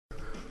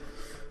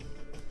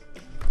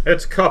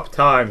It's cup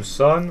time,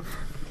 son.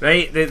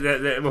 Right,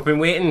 we've been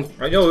waiting.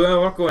 Right, yo,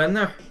 we're going in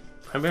there.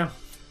 Have we?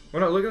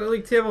 We're not looking at the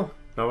league table.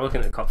 No, we're looking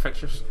at the cup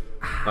fixtures.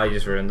 I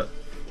just ruined it.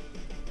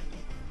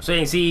 So you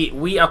can see,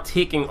 we are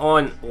taking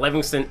on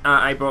Livingston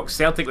at Ibrox.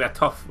 Celtic were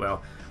tough.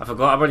 Well, I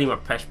forgot Aberdeen were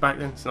pish back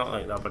then. It's not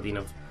like the Aberdeen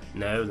of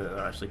now that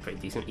they're actually pretty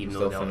decent, even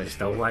though they're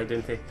still lie,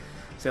 don't they?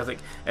 Celtic.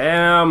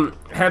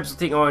 Hibs are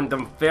taking on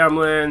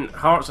Dunfermline.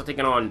 Hearts are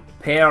taking on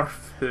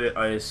Perth, who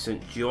is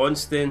St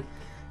Johnstone.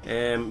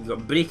 We've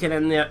got Brecon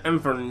in there,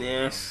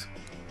 Inverness,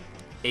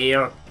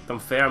 Ayr,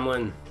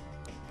 Dunfermline.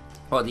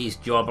 All these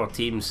jobber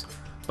teams.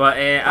 But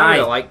I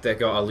really like they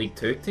got a League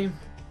 2 team.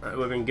 That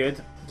would have been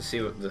good. To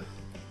see what the...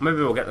 Maybe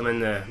we'll get them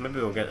in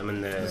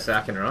the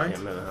second round.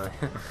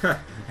 Yeah,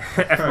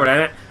 if we're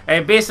in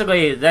it.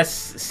 Basically, this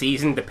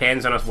season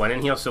depends on us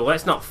winning here, so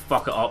let's not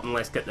fuck it up and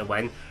let's get the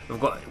win. We've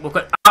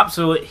got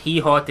absolute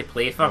hee-haw to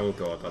play for. Oh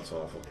god, that's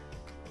awful.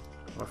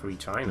 What are we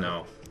trying?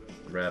 No.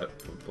 Read it.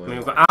 I mean,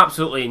 we've got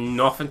absolutely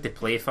nothing to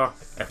play for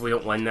if we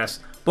don't win this.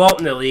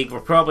 Bottom of the league, we're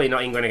probably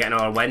not even going to get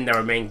another win. They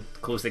remain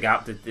close the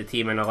gap to the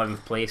team in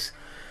 11th place.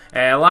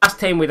 Last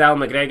time we had Al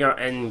McGregor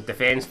in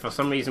defence. For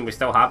some reason, we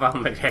still have Al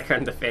McGregor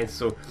in defence,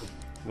 so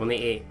we'll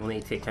need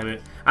to take him out.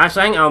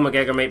 Actually, I think Al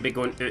McGregor might be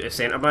going out of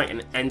centre back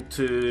and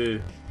into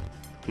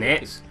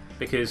nets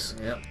because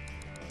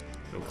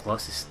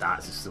Kloss's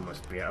stats is so much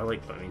better.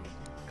 Like, but I mean,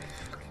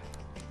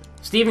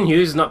 Stephen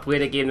Hughes has not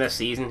played a game this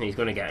season. He's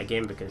going to get a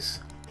game because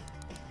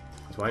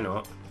why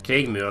not?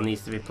 Craig Moore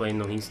needs to be playing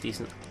though. He's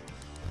decent.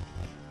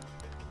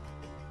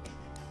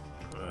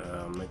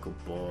 Michael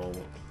Ball.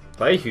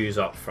 Play Hughes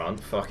up front,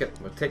 fuck it.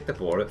 We'll take the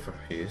board out for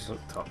Hughes.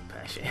 Top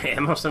pish.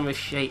 Emerson was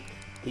shite.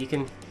 He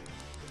can...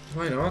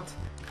 Why not?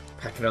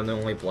 Picking on the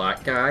only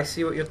black guy. I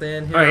see what you're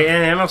doing here. Alright,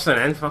 Emerson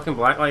in. Fucking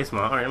Black Lives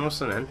Matter.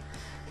 Emerson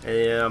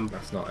in.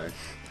 That's not it.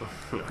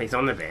 No, he's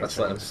on the bench. Let's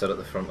let him sit at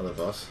the front of the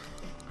bus.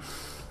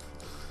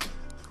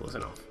 Close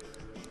enough.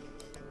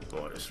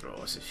 Boris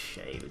Ross is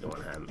shite. We don't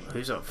want him.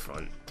 Who's up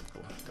front?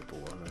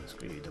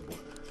 Screw you, Debo.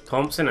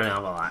 Thompson and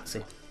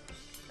Avalazzi.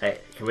 Hey,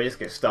 can we just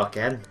get stuck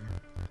in?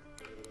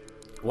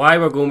 Why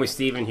we're going with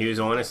Stephen Hughes,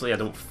 honestly, I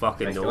don't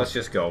fucking know. Let's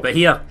just go. But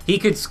here, he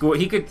could score.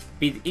 He could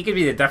be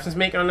the difference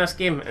maker in this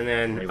game, and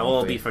then it'll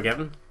all be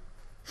forgiven.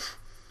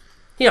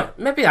 Here,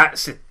 maybe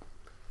that's it.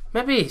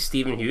 Maybe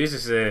Stephen Hughes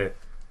is a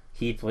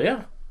key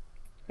player.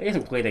 He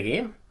hasn't played a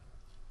game.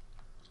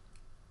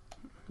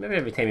 Maybe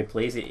every time he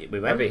plays it, we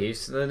win. Maybe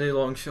he's the new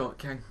long shot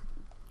king.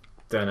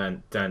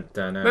 Dun dun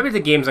dun. Maybe the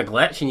game's a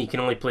glitch, and you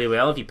can only play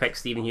well if you pick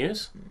Stephen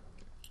Hughes.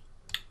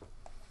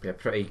 Be a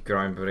pretty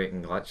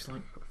groundbreaking glitch,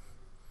 like.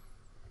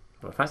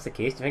 Well, if that's the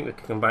case, do you think we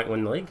could come back and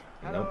win the league?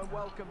 Hello, and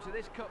welcome to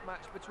this cup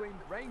match between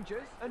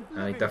Rangers and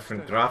any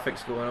different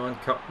graphics going on?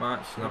 Cup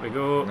match? There we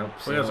go. Nope.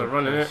 Players are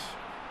running it.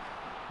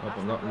 Nope,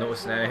 I'm not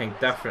noticing anything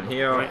different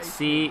here. Let's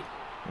see.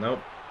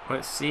 Nope.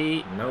 Let's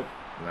see. Nope.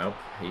 Nope.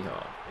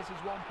 Hee-haw.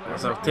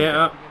 That's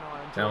Arteta.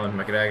 Telling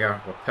McGregor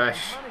we're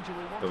pish,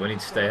 but we need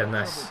to stay in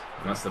this,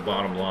 and that's the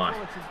bottom line.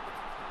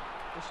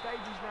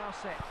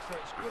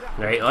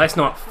 Right, let's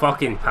not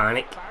fucking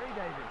panic.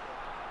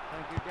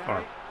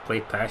 Or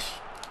play pish.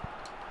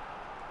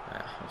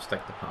 Yeah, I'll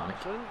stick to panic.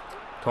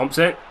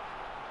 Thompson.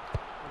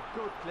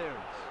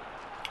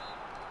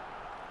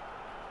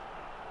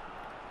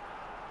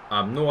 I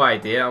have no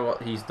idea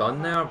what he's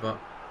done there, but...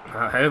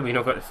 How have we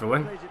not got the throw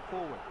in?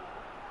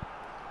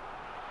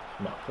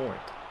 My point.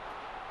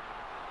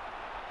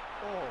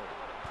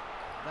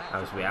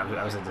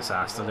 That was a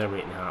disaster there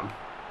waiting to happen.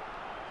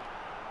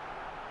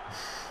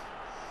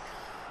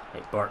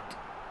 Right, Burke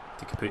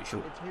to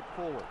Capuccio. It's hit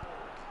forward.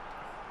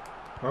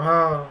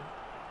 Wow.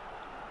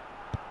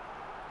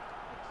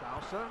 It's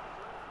Alsa.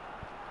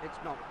 It's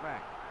knocked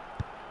back.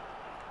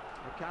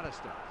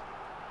 McAllister.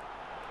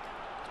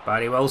 It's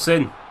Barry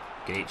Wilson.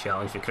 Great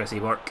challenge for Chrissy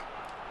Burke.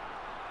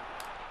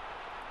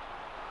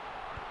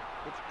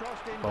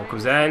 Ball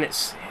comes in.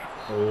 It's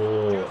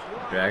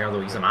McGregor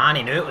though, he's a man,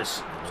 he knew it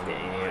was.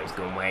 Yeah, it's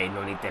going wide,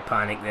 no need to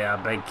panic there.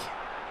 Big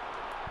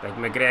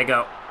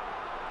McGregor.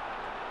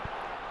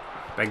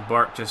 Big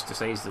Burke just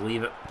decides to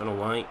leave it, don't know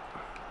why.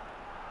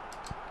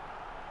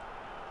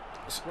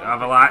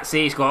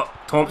 Avalazzi, he's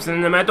got Thompson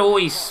in the middle,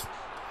 he's...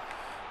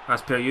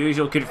 As per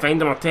usual, couldn't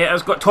find him.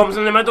 Arteta's got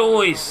Thompson in the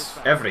middle, he's...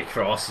 Every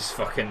cross is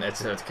fucking,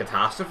 it's a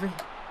catastrophe.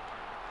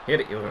 Here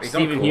it goes.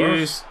 Stephen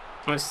Hughes.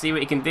 Let's see what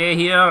he can do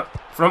here.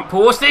 Front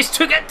post, he's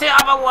took it to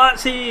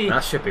Avalazzi!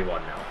 That should be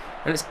 1-0.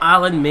 And it's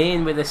Alan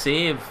Main with the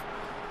save.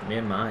 Me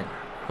and mine.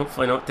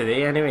 Hopefully not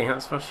today anyway,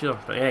 that's for sure.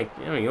 But yeah,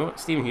 there we go.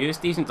 Stephen Hughes,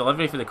 decent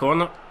delivery for the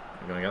corner.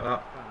 You're going to get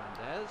that?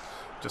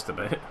 Just a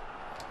bit.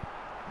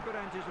 Good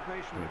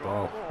anticipation. Good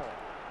ball.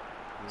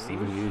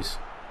 Stephen Hughes.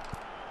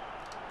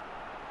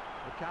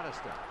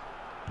 McAllister.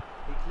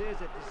 He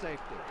clears it to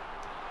safety.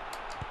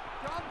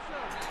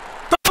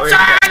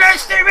 Thompson!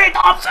 It's Stevie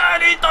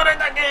Thompson! He's done it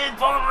again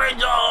for the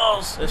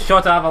Rangers! It's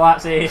shot at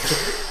Avalazzi.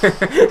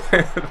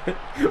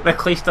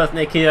 McLeish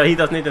doesn't care, he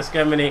doesn't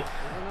discriminate.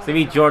 It's a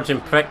wee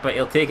Georgian prick, but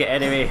he'll take it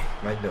anyway.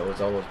 My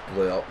nose almost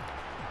blew up.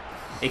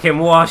 He can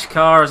wash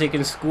cars, he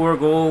can score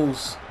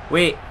goals.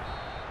 Wait,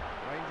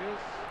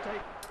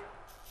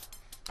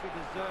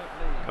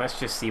 Let's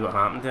just see what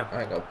happened there. I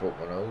think I broke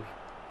my nose.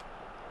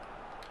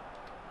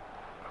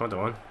 Hold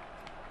on.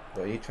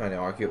 What are you trying to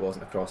argue it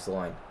wasn't across the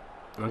line?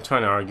 I'm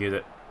trying to argue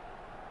that.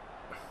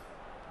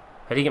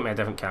 How do you get me a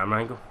different camera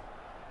angle?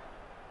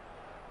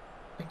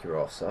 I think you're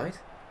offside.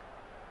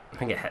 I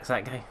think it hits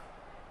that guy.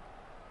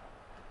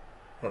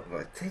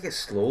 What, take it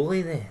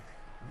slowly then.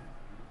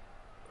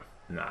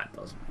 Nah, it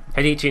doesn't.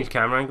 How do you change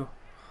camera angle?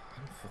 I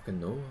don't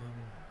fucking know.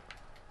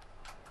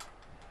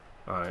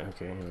 Alright,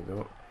 okay, here we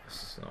go.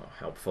 This is not a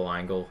helpful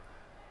angle.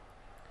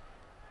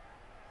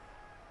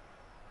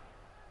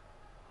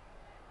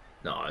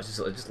 No, it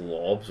just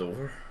lobs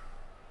over.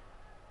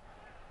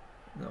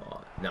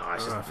 No,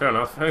 it's just... fair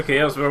enough. Who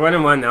cares? We're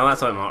winning 1-0,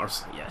 that's all that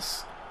matters.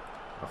 Yes.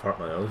 I've hurt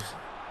my nose.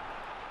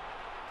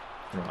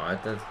 No, I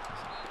did.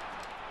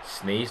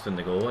 Sneezed when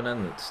the goal went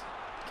in, it's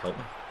killed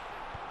me.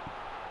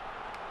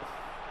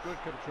 Good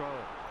control.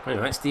 Wait a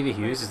minute, Stevie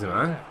Hughes is the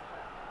man.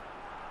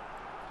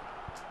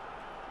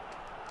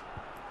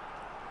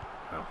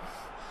 Oh.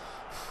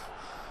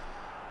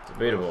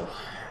 Debatable.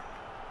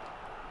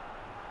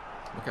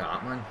 Look at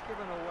that, man.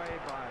 Given away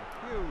by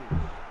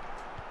Hughes.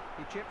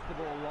 He chips the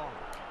ball long.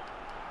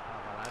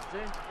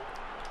 Avaladze.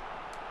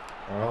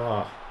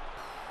 Oh,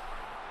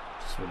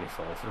 Just really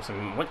fall for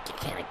something. What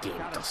kind of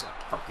game does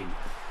fucking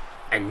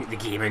and the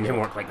game engine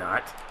work like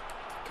that?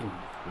 Fucking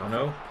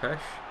no, Pish.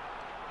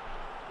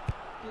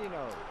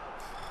 Dino.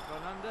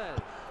 Fernandez.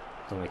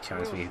 the only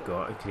chance we've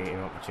got of creating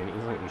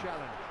opportunities like that.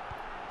 Challenge.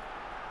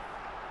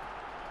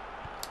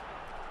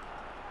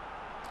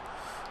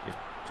 You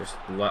just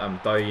let him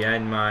die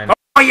in, man.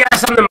 Oh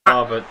yes, I'm the man!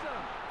 Oh, but...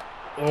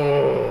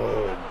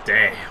 Oh,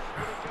 damn.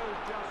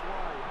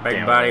 Big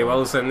Damn. Barry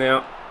Wilson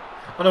there.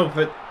 I know,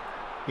 but...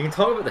 You can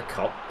talk about the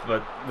cup,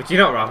 but would you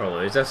not rather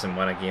lose this and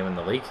win a game in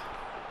the league?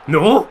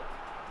 No?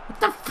 What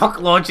the fuck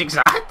logic's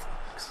that?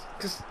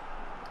 Because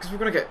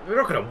we're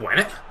not gonna win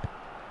it.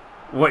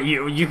 What,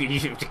 you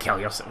should kill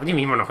yourself. What do you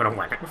mean we're not going to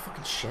win it? We're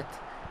fucking shit.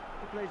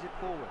 He plays it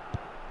forward.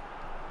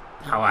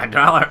 Oh, I'd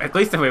rather, at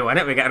least if we win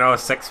it, we get another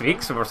 6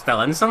 weeks so we're still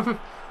in something.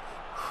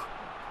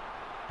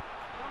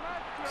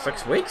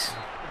 6 weeks?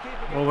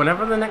 Well,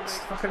 whenever the next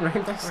fucking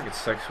round I is. think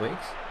it's 6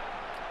 weeks.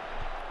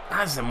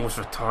 That's the most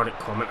retarded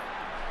comment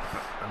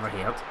I've ever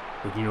heard.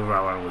 Would you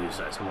rather lose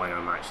it to win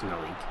a match in the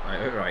league? Right,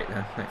 outright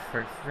then. Like,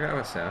 forget what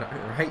I said.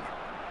 Outright.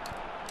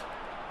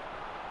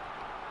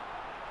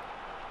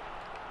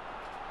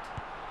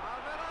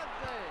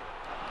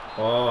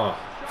 Oh,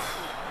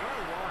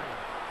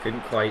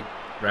 couldn't quite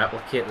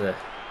replicate the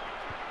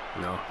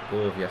No.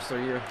 goal of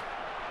yesteryear.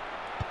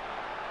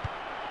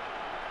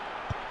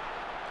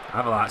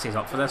 Avalanche's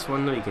up for this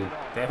one though, you can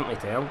definitely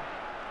tell.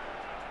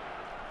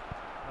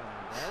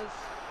 Fernandez.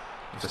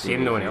 It's a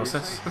shame no one else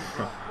is. The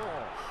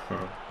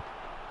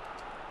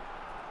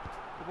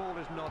ball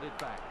is nodded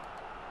back.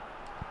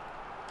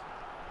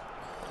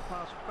 The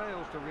pass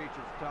fails to reach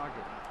its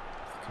target.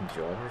 Fucking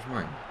jobbers,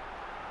 man.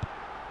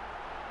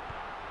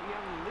 He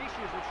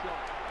unleashes a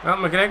shot. Well,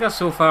 McGregor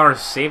so far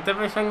has saved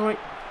everything, like.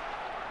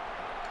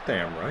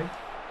 Damn right.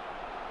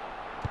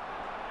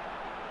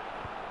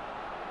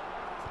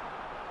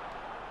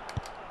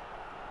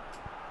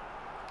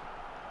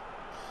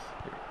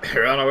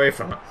 Run away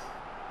from it.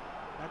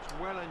 That's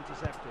well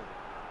intercepted.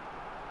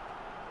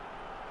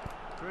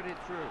 Thread it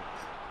through.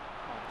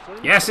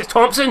 Thompson. Yes, it's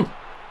Thompson!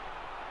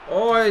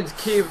 Oh, it's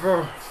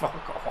keeper.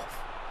 Fuck off.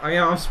 I mean,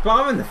 I'm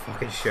spamming the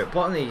fucking shit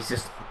button. He's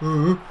just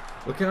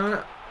looking at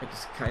it. Like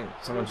it's kind of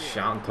someone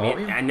shouting top of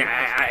him. And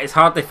it's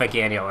hard to think of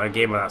any other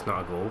game where that's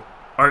not a goal.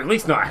 Or at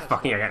least not a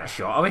fucking you're getting a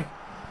shot away.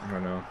 I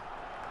don't know.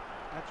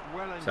 That's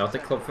well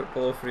Celtic intercepted. Club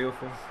Football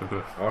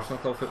 304. Arsenal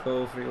Club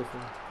Football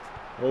 304.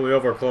 All the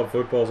other club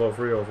footballs are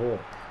 304.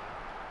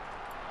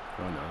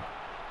 Oh no.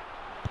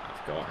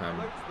 I've got him.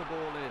 Floats the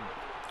ball in.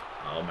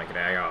 Oh,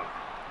 McGregor.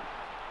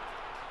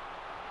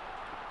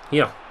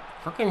 Here.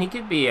 Fucking he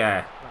could be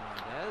Fernandez.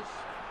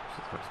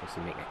 I'm supposed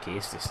to make a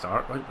case to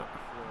start, right? But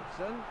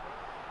Wilson.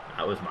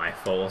 That was my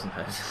fault, wasn't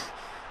it?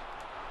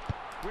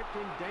 Whipped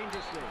in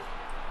dangerously.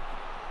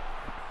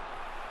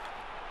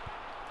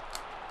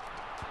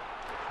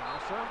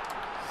 Salsa.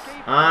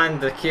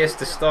 And the case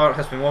to start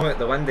has been won at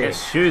the windy.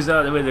 his shoes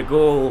out the way the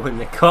goal and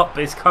the cup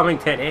is coming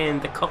to an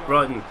end. The cup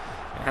run. It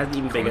hasn't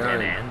even Coming to begun.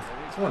 an end.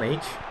 It's one each.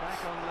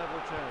 Back on level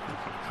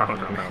terms. I don't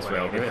know Might about as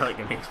well that be. anyway, like,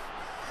 it makes-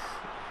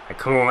 Like,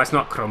 come on, let's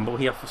not crumble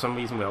here for some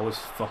reason. We always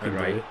fucking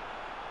Right. do.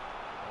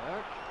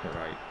 Burke. You're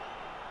right.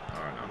 Oh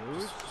no,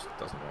 just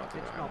doesn't want to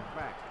do It's that. knocked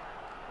back.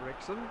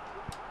 Rickson.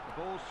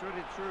 The ball's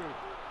threaded through.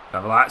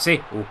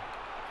 Avalatzi. Oh.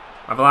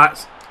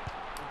 Avalatz.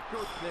 A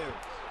good clearance.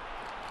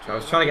 So I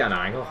was trying to get an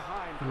angle.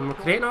 Behind for a We're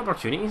corner. creating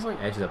opportunities,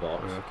 like. Edge of the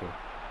box. Oh, okay.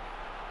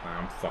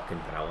 I'm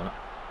fucking drilling it.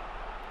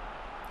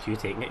 You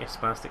taking it, you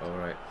spastic.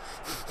 Alright.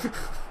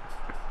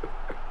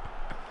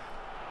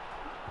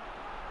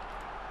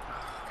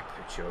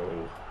 Capucho.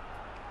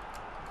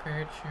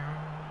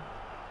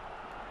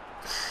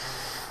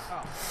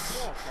 Oh,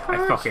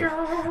 poor pass.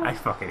 I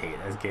fucking hate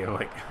this game,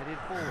 like. Headed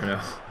I forward.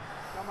 know.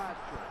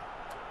 Camacho.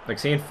 Like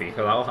seeing FIFA,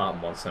 that'll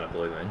happen once in a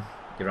blue moon.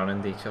 You run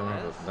into each other,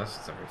 Yes. but this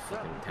is every fucking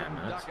Certainly 10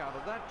 didn't minutes. duck out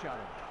of that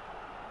challenge.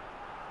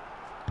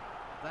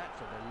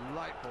 That's a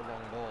delightful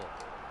long ball.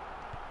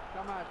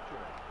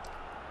 Camacho.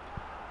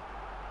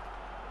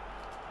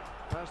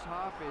 First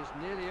half is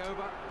nearly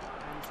over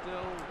and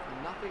still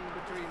nothing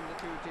between the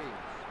two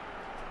teams.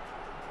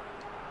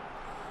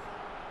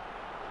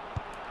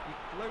 He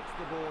floats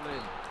the ball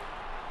in.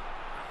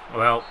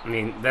 Well, I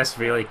mean, this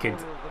really could,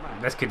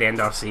 this could end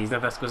our season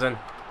if this goes in.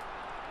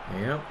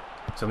 Yep.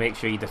 So make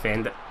sure you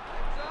defend it.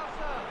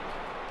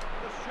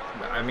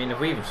 But, I mean, have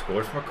we even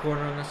scored from a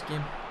corner in this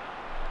game?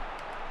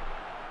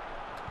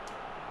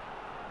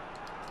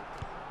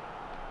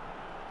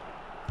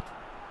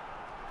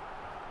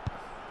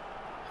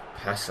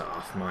 Piss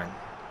off, man.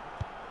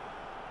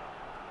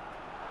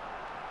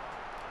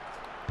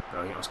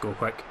 Brilliant, let's go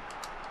quick.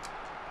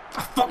 Oh,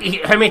 fuck,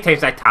 how many times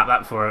did I tap that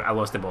before I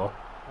lost the ball?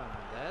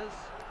 Fernandez.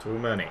 Too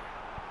many.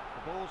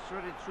 The ball's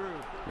threaded through.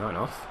 Not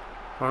enough,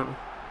 aren't we?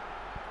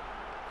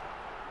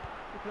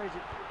 He plays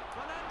it.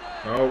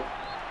 Fernandez. Oh,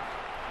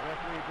 The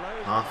referee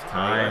blows. half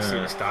time. Let's see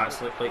what the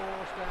stats look like.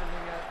 Score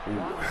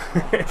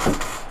standing at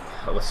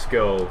 1-1. Let's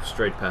go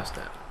straight past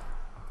that.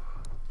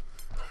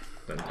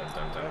 Dun, dun,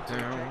 dun, dun,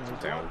 down, down,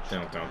 down,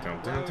 down, down,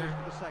 down, Blows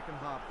down. for the second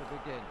half to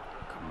begin.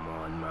 Come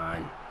on,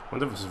 man.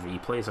 wonder if it's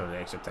replays or the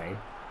extra time.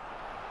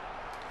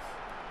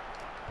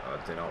 I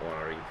do not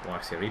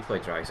want to see a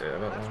replay drags it out a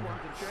bit That's longer. one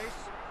to chase.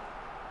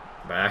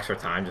 But extra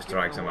time just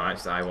drags a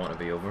match that I want to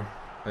be over a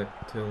bit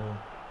too long.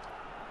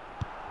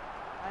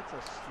 That's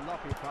a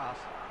sloppy pass.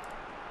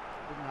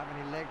 Didn't have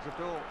any legs at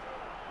all.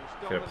 He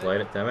stopped Could have with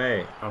played it,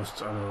 Demi. I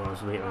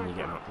was waiting on you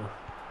getting up there.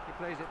 He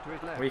plays it to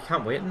his left. Well, you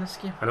can't wait in this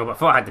game. I know, but I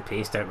thought I had the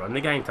pace to outrun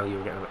the guy until you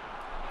were getting a bit.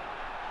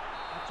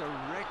 That's a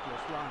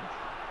reckless lunge.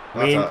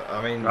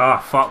 I mean, Oh,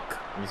 fuck.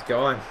 he's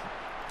gone.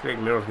 Greg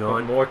Miller's What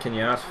gone. more can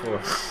you ask for?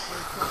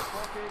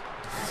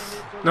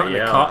 Not in the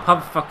Yeah. cup.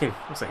 Have fucking.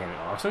 What's the Henry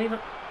Larsson even?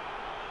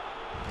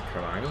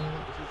 Carmichael?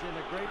 This is in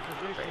a great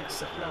position Yes,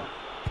 for the I shot.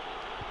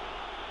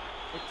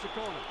 It's a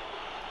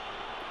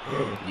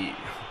corner. Yeah.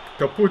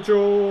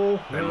 Capucho!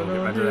 Then we'll get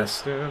rid of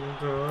this. The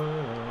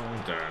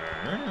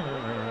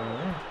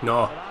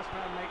No. last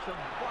man makes a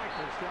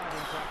vital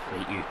sliding tackle.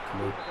 Right, you.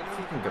 Come on.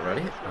 Fucking get rid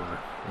of it.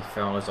 He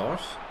fell on his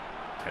arse.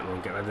 Right, we'll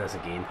get rid of this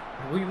again.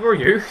 Who were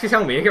you? You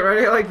tell me to get rid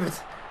of it like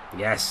that.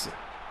 Yes.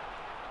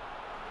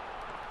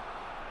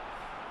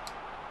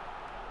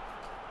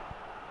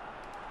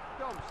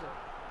 Thompson.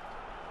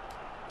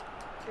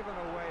 Given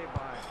away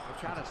by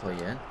Play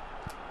McAllister. in.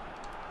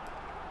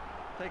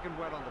 Taken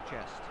well on the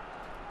chest.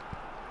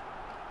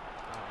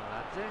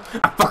 Arveladze.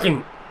 I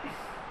fucking.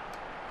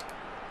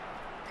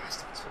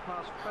 The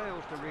pass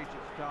fails to reach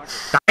its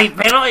target.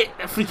 Die,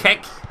 penalty! Free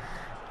kick!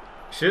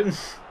 Shooting.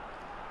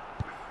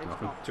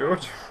 It's not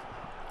George.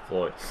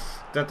 Floyd.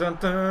 Dun, dun,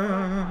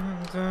 dun,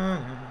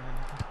 dun.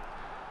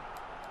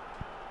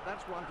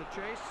 That's one to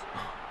chase.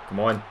 Come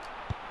on.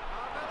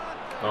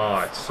 Arveladze. Oh,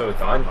 it's so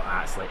done. But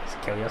that's like,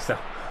 just kill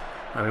yourself.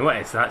 I mean, what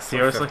is that?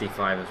 Seriously?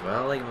 55 as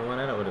well. Like, if we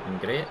went in, it would have been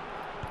great.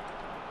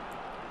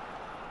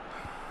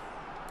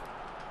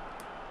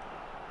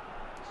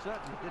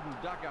 Certainly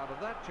didn't duck out of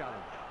that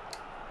challenge.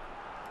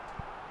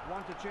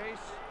 One to chase.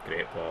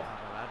 Great ball.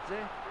 Arveladze.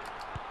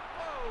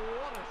 Oh,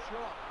 what a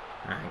shot.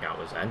 I think that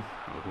was in. It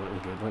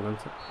was good, wasn't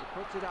it? He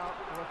puts it out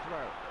for a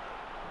throw.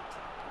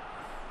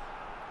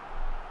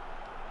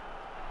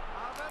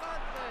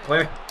 Arveladze.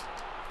 Play.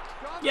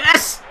 Johnson.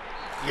 Yes!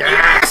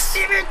 Yes!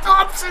 Stephen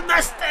Thompson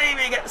this time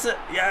he gets it!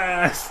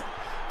 Yes!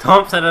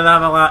 Thompson and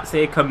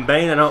Arveladze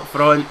combining up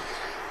front.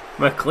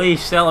 McLeish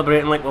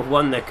celebrating like we've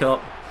won the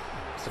cup.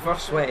 It's the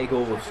first sweaty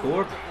goal we've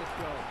scored.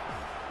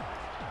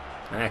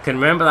 I can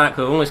remember that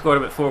because we've only scored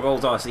about 4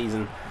 goals all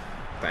season.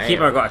 Bam.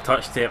 Keeper got a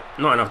touch to it,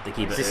 not enough to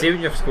keep it To out. see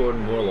when you're scoring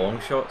more long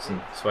shots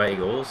and sweaty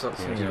goals, that's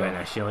Yeah, you you know, win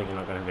this year, like you're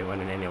not going to be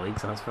winning any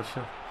leagues, that's for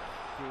sure.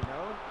 Dino.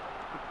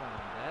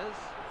 Fernandez.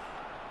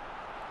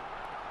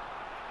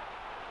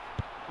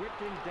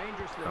 Whipped in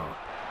dangerously. Oh.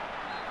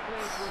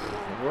 Plays with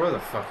ball. where the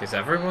fuck is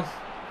everyone?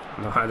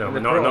 No, I And don't. they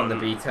Not, brought not on the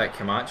B-Tech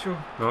Camacho.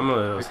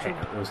 Normally those, Which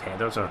those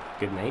headers are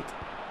good night.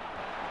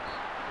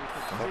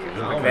 Fucking He hell.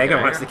 could see McGregor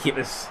McGregor. wants to keep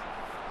this.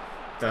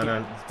 Doing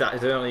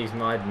all these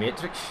mad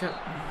matrix shit.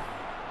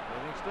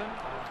 Livingston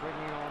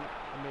bringing on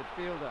a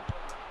midfielder.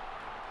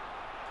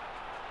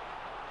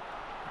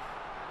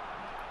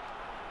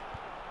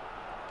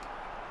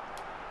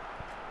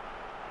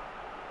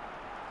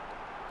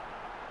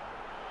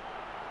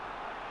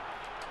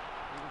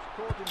 He was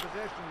caught in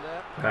possession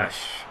there.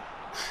 Gosh.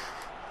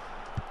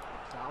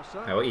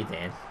 Salsa Hey, what are you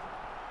doing?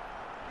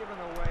 given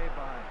away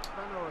by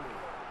Vanoli.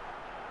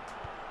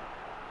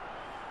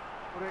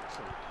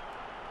 Brixel.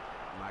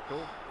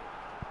 Michael.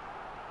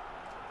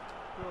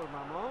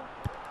 Maman.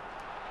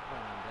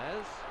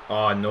 Fernandez.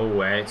 Oh, no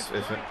way. It's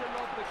Trying to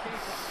lob the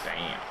keeper.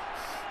 damn.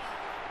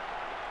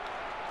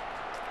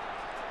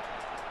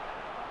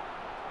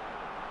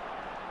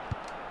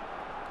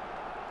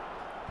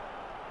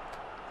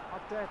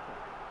 Arteta.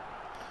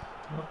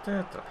 Not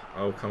that.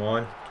 Oh, come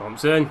on.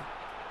 Thompson.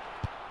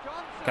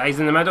 Johnson. Guys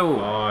in the middle.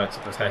 Oh, it's a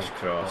pish Oh,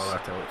 cross.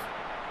 that out.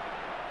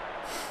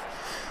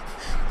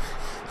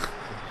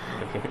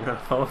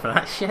 Not fall for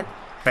that shit.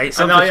 Right,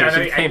 I know,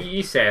 substitution time.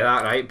 you say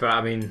that, right? But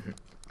I mean,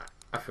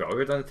 I forgot we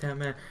were done the 10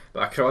 minute.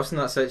 But a cross in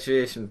that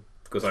situation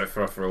goes out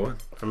for a throw.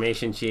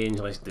 Formation change,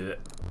 let's do it.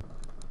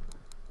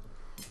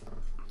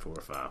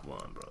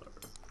 4-5-1, brother.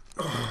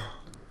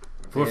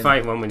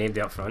 4-5-1, we named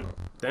it up front.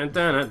 Dun,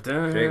 dun, dun,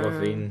 dun, Greg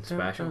Levine dun,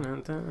 special.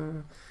 dun,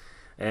 dun,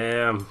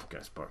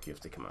 Gonna spark you have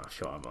to come off.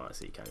 Shot him out,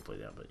 so you can't play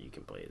there, but you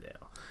can play there.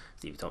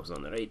 Steve Thompson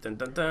on the right. Dun,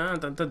 dun, dun,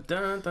 dun, dun,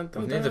 dun,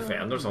 dun, There's no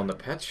defenders on the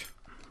pitch.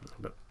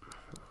 But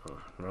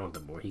around the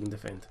board, he can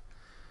defend.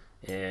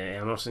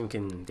 Emerson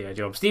can do a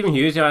job. Stephen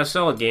Hughes, yeah, a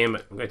solid game,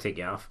 but I'm going to take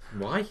you off.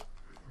 Why?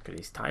 Because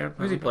he's tired.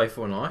 Who's he play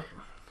for now?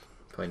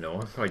 Probably no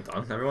one. Probably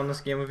done. Everyone in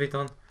this game will be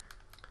done.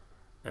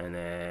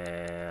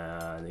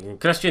 And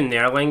Christian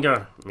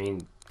Nerlinger, I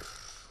mean,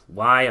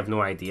 why? I've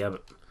no idea,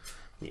 but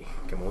yeah,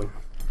 come on.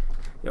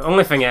 The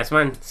only thing is,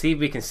 man, see if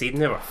we concede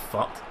and they were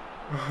fucked.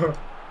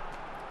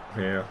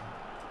 Yeah.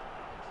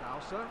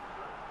 Sousa.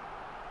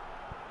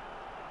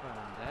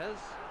 Fernandez.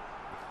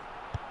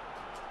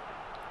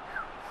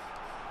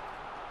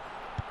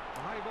 The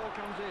high ball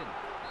comes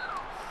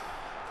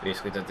in.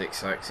 Basically did the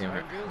exact same. I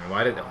mean,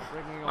 why did they?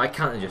 Why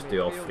can't they just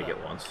do all three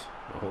at once?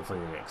 Well, hopefully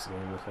the next game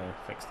if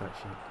fix that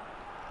shit.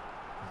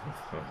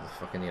 They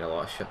fucking need a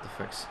lot of shit to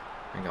fix.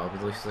 I think that'll be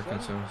the least of the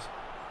concerns.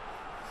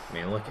 I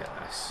mean, look at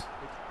this.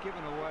 It's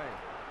given away.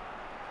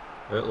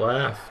 It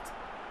left.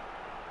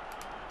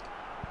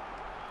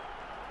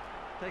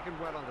 Taken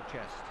well on the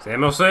chest.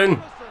 Samuelson!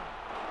 Emerson.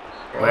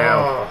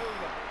 Wow.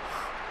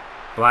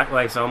 Oh. Black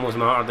lives almost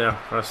mattered there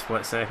for a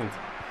split second.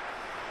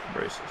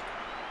 Braces.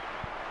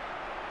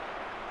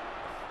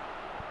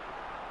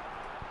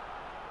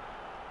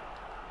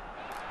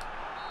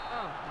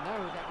 Oh, no,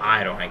 that was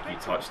I don't think a you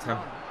big touched him.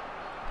 run.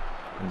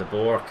 And the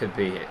ball could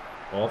be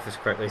off as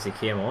quickly as he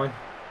came on.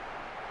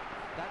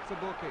 That's a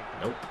booking.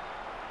 Nope.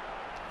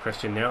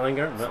 Christian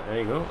Nerlinger, but there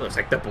you go. Looks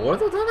like the ball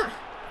though, doesn't it?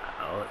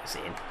 Oh, it's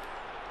in.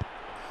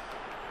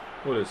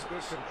 What is Good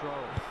this? control.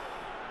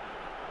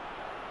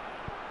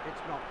 It's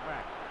knocked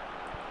back.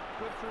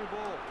 Good through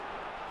ball.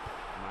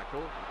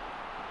 Michael.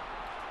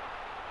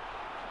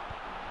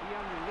 He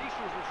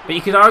unleashes the But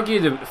you could argue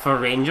that for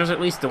Rangers at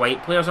least the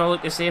white players all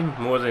look the same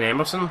more than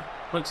Emerson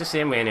looks the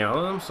same with any other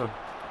of them. So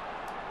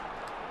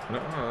No,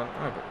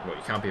 but what,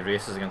 you can't be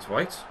racist against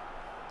whites?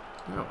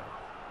 no.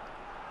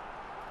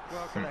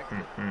 well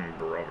collected.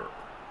 Brother.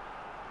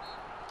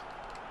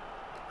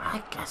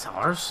 I guess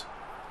ours.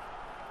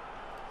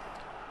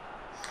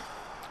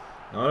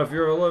 Not if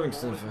you're a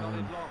Livingston Ball is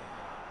knotted fan. long.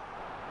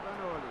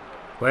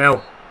 Vanoli.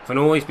 Well,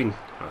 Fanoli's been.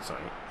 Oh,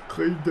 sorry.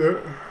 Cleaned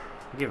it.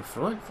 Give a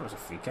throw for a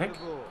free kick. The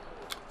ball.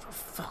 For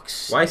fuck's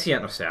sake. Why is he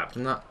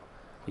intercepting that?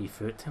 You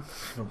foot him?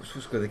 No, we're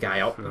supposed to go the guy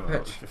up the No,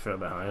 pitch. you throw a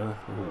bit higher.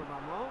 Good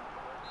Manuel.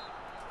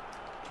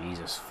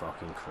 Jesus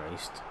fucking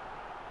Christ.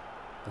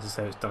 This is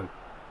how it's done.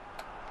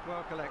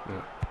 Well collected.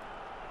 Yeah.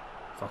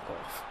 Fuck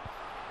off.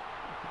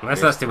 Unless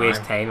that's to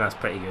waste time, that's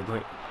pretty good.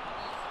 Like,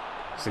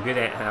 it's a good,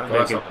 that would be a Well,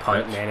 that's good up the punt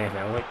in pitch. the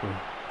NFL. Like,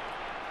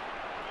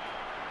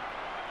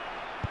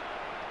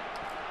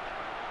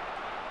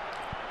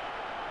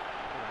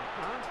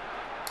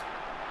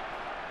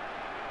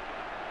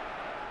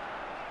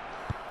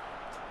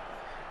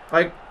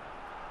 Like,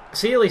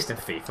 see, at least in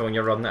FIFA, when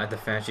you're running at a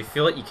defence, you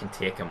feel like you can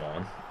take him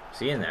on.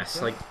 See, in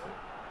this, like,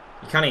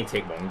 you can't even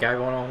take one guy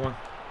one on one,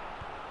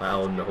 let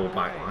alone the whole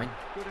back line.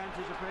 Good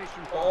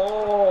anticipation.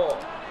 Oh!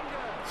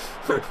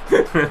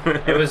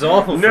 It was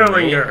awful for me,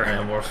 Nerlinger.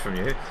 and worse from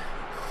you.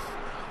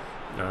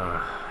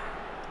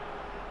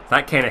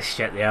 that kind of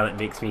shit there that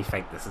makes me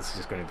think this is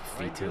just going to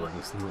be 3-2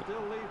 Livingston.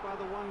 Still lead by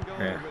the one goal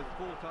Yeah. with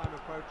full time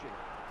approaching.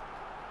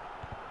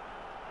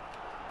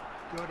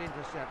 Good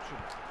interception.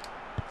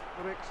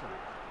 Rickson.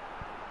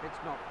 It's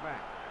knocked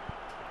back.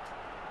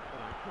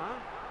 Huh?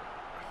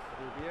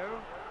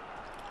 Rubio.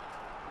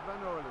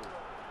 Vanoli.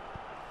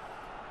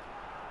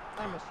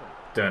 Emerson.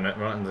 Doing it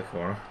right into the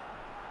corner.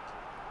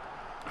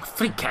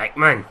 Free kick,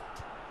 man.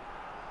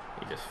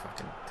 He just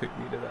fucking took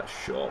me to that One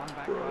shot,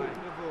 back bro. line to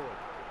the board.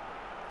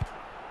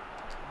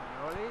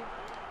 Vanoli.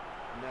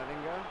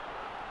 Nellinger.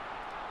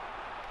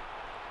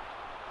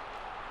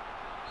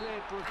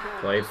 Played for a corner.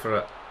 Played for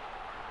it.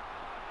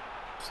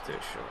 Just do it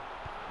short.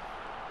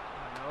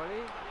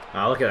 Vanoli.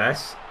 Ah, look at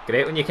this.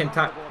 Great when you can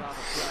tap. Ball out of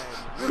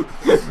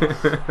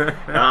play.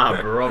 Ah,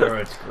 brother,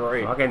 it's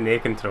great. Fucking no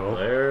control.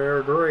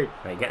 They're great.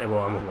 Right, get the ball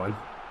on with one.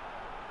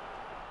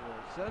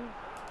 Wilson.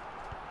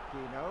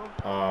 Kino.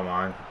 Oh,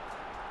 man.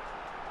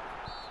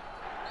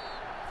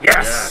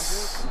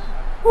 Yes!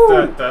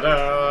 Da, da,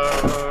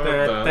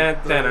 da,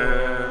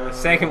 Da.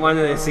 Second one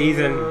of the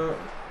season.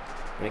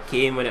 And it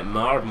came when it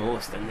mattered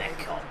most in the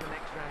cup.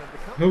 Next round of the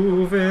cup.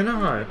 Moving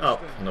on.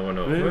 Up. No,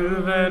 no.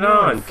 Moving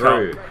on,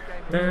 Through. cup.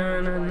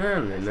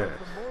 Ruined it.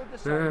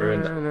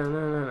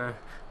 Well,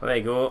 there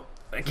you go.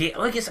 Okay,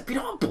 look, it's been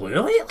all blue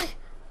lately.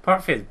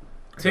 Apart from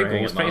two Right,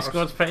 goals, it pretty matters.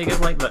 scored's pretty good,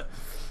 like, but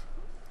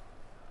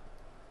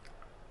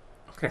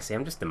what can I say?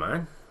 I'm just a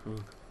man.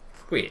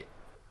 Wait.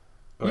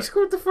 You What?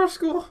 scored the first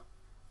goal?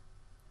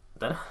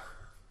 Did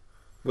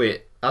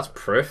Wait, that's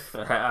proof. I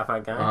hit off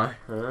that guy?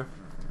 Aye.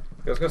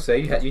 I was gonna say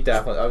you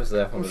definitely. I was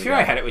definitely. I'm sure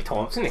I hit it with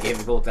Thompson. They gave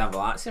the goal to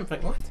Avalatsi. I'm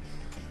like, what?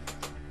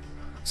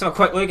 So a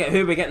quick look at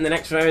who we get in the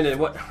next round and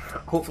what.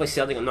 Hopefully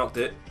Celtic got knocked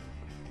out.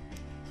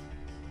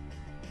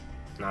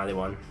 Nah, they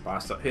won.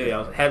 Bastard. Who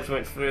else? Hibs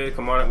went through.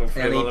 Kilmarnock went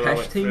through. Any Motherwell pish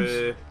went teams?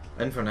 through.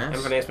 Inverness.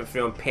 Inverness went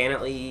through on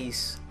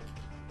penalties.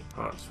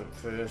 Hearts went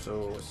through.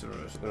 So what's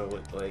it going to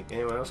look like?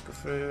 Anyone else go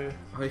through?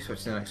 How do you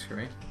switch to the next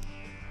screen?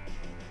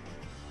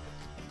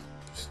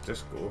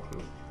 Just go.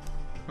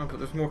 Oh, but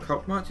there's more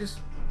cup matches.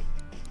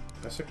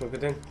 That's it. We'll go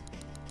down.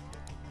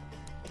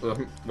 Well,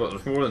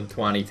 there's more than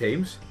 20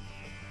 teams.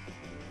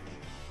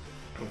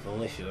 They're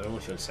only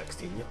showing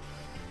 16.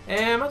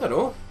 Yeah. I don't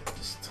know.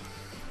 Just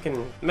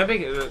can maybe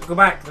go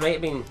back. They might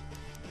have been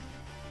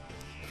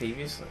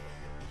previously.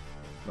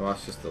 No,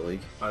 that's just the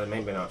league. Oh, they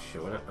might be not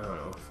showing it. I don't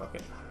know. Fuck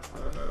it.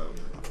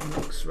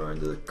 Next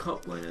round of the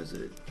cup, when is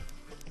it?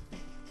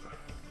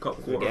 Cup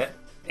We quarter. get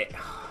it.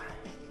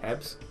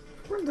 Hibs.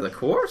 We're into the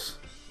course.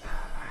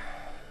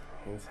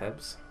 Who's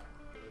Hibs?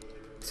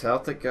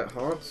 Celtic get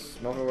Hearts,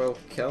 Motherwell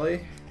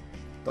Kelly,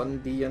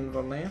 Dundee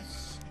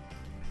Inverness.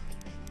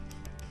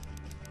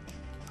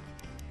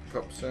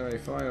 Cup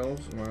semi-finals,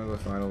 and where will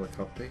the final of the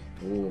cup be?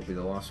 Oh, it'll be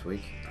the last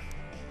week.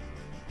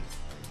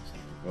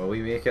 Will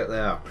we make it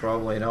there?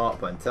 Probably not,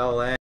 but until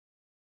then.